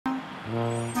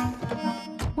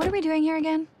What are we doing here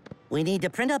again? We need to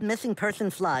print up missing person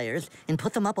flyers and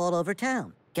put them up all over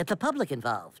town. Get the public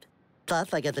involved.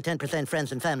 Plus, I get the 10%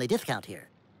 friends and family discount here.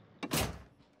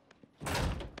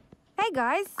 Hey,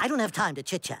 guys. I don't have time to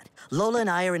chit-chat. Lola and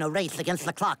I are in a race against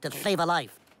the clock to save a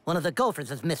life. One of the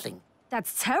Gophers is missing.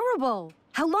 That's terrible.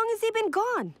 How long has he been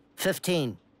gone?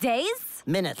 15 Days?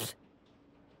 minutes.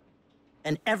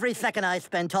 And every second I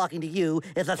spend talking to you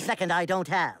is a second I don't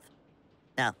have.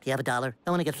 Now, do you have $1? I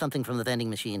want to get something from the vending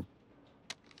machine.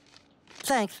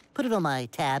 Thanks. Put it on my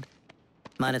tab.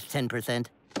 Minus 10%.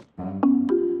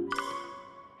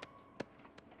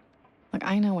 Look,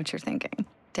 I know what you're thinking.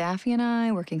 Daffy and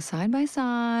I working side by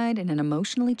side in an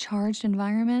emotionally charged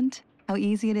environment. How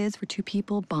easy it is for two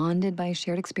people bonded by a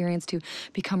shared experience to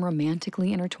become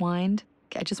romantically intertwined.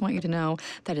 I just want you to know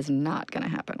that is not going to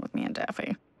happen with me and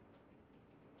Daffy.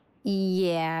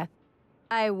 Yeah,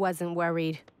 I wasn't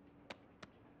worried.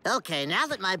 Okay, now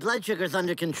that my blood sugar's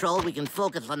under control, we can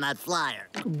focus on that flyer.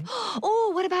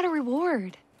 Oh, what about a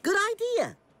reward? Good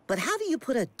idea. But how do you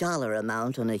put a dollar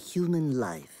amount on a human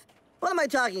life? What am I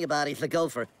talking about? He's a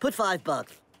gopher. Put $5.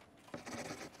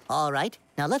 All right,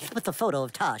 now let's put the photo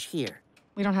of Tosh here.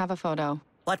 We don't have a photo.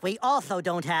 What we also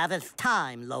don't have is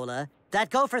time, Lola.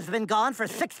 That gopher's been gone for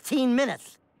 16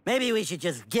 minutes. Maybe we should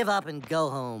just give up and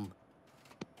go home.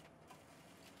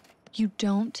 You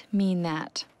don't mean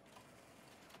that.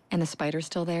 And the spider's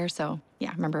still there, so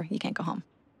yeah, remember, you can't go home.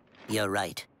 You're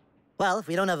right. Well, if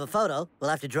we don't have a photo, we'll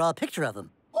have to draw a picture of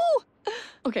him. Oh!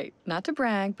 Okay, not to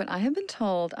brag, but I have been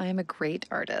told I am a great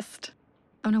artist.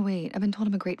 Oh, no, wait. I've been told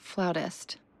I'm a great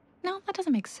flautist. No, that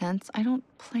doesn't make sense. I don't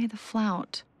play the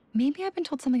flout. Maybe I've been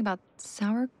told something about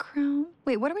sauerkraut.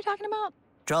 Wait, what are we talking about?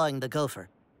 Drawing the gopher.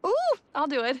 Ooh, I'll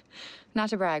do it. Not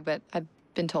to brag, but I've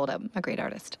been told I'm a great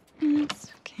artist.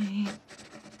 That's okay.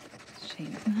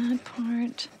 Shade that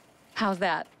part. How's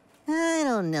that? I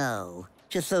don't know.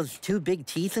 Just those two big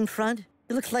teeth in front?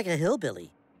 It looks like a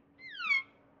hillbilly.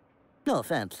 No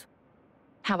offense.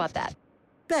 How about that?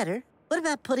 Better. What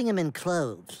about putting him in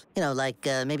clothes? You know, like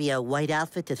maybe a white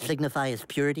outfit to signify his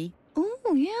purity?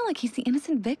 Ooh, yeah, like he's the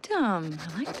innocent victim.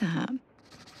 I like that.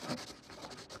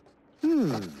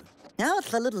 Now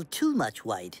it's a little too much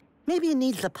white. Maybe it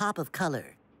needs a pop of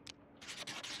color.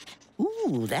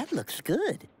 Ooh, that looks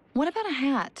good. What about a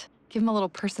hat? Give him a little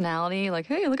personality, like,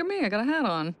 hey, look at me, I got a hat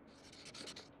on.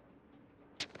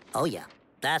 Oh, yeah,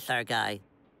 that's our guy.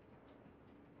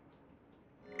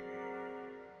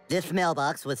 This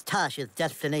mailbox was Tosh's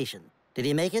destination. Did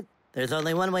he make it? There's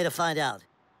only one way to find out.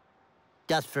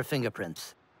 Dust for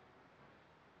fingerprints.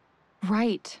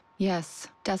 Right, yes,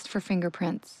 dust for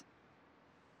fingerprints.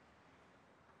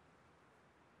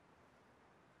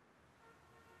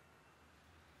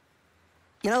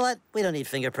 You know what? We don't need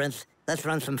fingerprints. Let's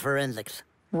run some forensics.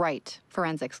 Right,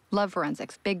 forensics. Love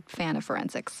forensics. Big fan of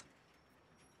forensics.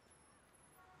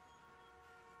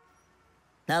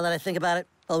 Now that I think about it,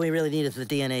 all we really need is the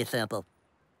DNA sample.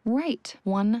 Right,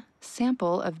 one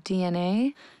sample of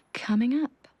DNA coming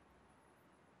up.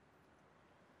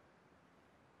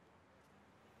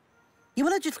 You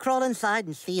want to just crawl inside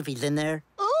and see if he's in there?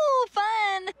 Ooh,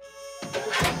 fun!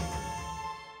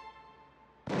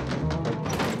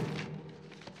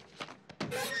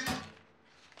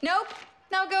 Nope,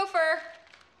 no gopher.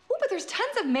 Ooh, but there's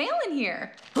tons of mail in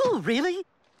here. Oh, really?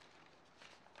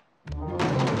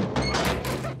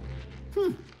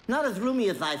 Not as roomy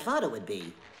as I thought it would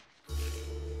be.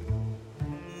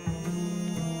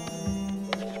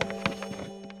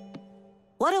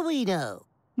 What do we know?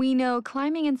 We know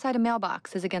climbing inside a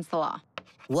mailbox is against the law.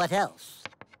 What else?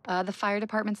 The fire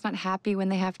department's not happy when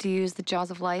they have to use the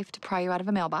jaws of life to pry you out of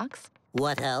a mailbox.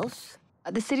 What else?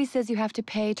 The city says you have to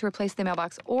pay to replace the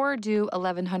mailbox or do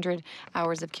 1,100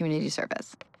 hours of community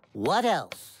service. What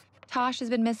else? Tosh has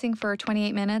been missing for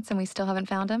 28 minutes and we still haven't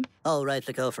found him. Oh, right,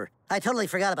 the gopher. I totally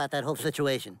forgot about that whole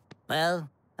situation.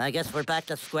 Well, I guess we're back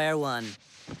to square one.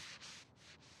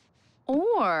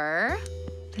 Or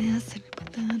this, if we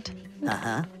put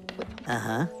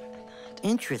that.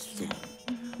 Interesting.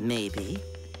 Maybe.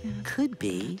 Could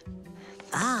be.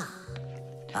 Ah,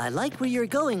 I like where you're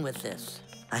going with this.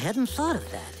 I hadn't thought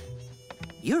of that.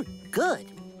 You're good.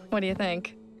 What do you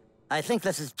think? I think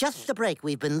this is just the break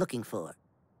we've been looking for.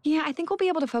 Yeah, I think we'll be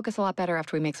able to focus a lot better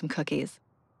after we make some cookies.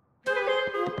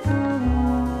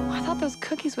 I thought those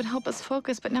cookies would help us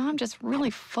focus, but now I'm just really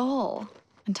full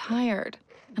and tired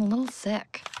and a little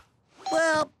sick.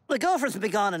 Well, the gophers will be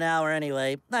gone an hour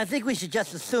anyway. I think we should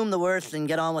just assume the worst and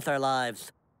get on with our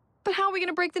lives. But how are we going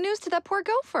to break the news to that poor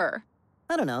gopher?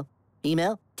 I don't know.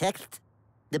 Email? Text?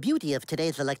 The beauty of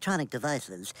today's electronic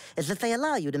devices is that they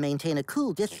allow you to maintain a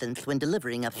cool distance when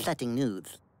delivering upsetting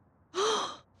news.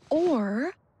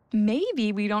 Or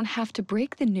maybe we don't have to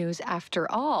break the news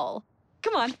after all.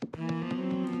 Come on.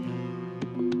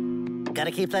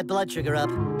 Gotta keep that blood sugar up.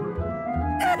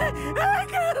 I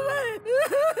can't wait.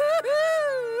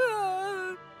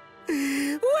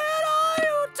 Where are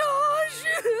you, Tosh?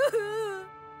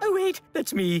 Oh, wait,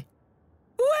 that's me.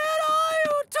 Where are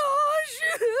you, Tosh?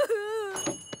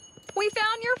 We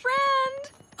found your friend.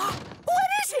 What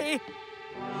is he?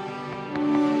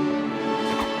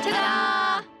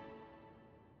 Ta-da!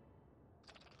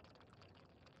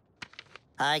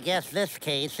 I guess this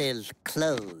case is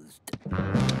closed.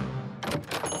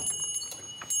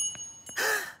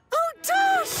 Oh,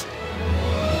 Tosh!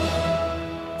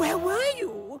 Where were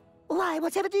you? Why,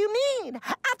 whatever do you mean?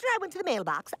 After I went to the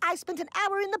mailbox, I spent an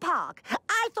hour in the park.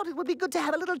 I thought it would be good to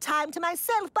have a little time to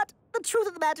myself, but the truth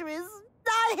of the matter is,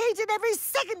 I hated every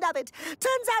second of it.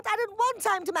 Turns out I didn't want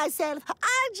time to myself.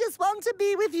 I just want to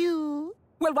be with you.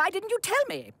 Well, why didn't you tell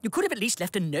me? You could have at least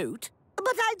left a note.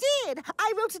 But I did.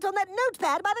 I wrote it on that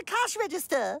notepad by the cash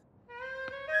register.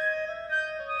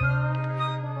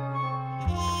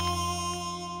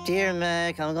 Dear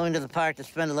Mac, I'm going to the park to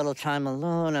spend a little time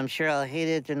alone. I'm sure I'll hate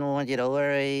it and want you to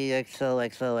worry.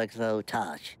 XOXOXO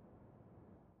Tosh.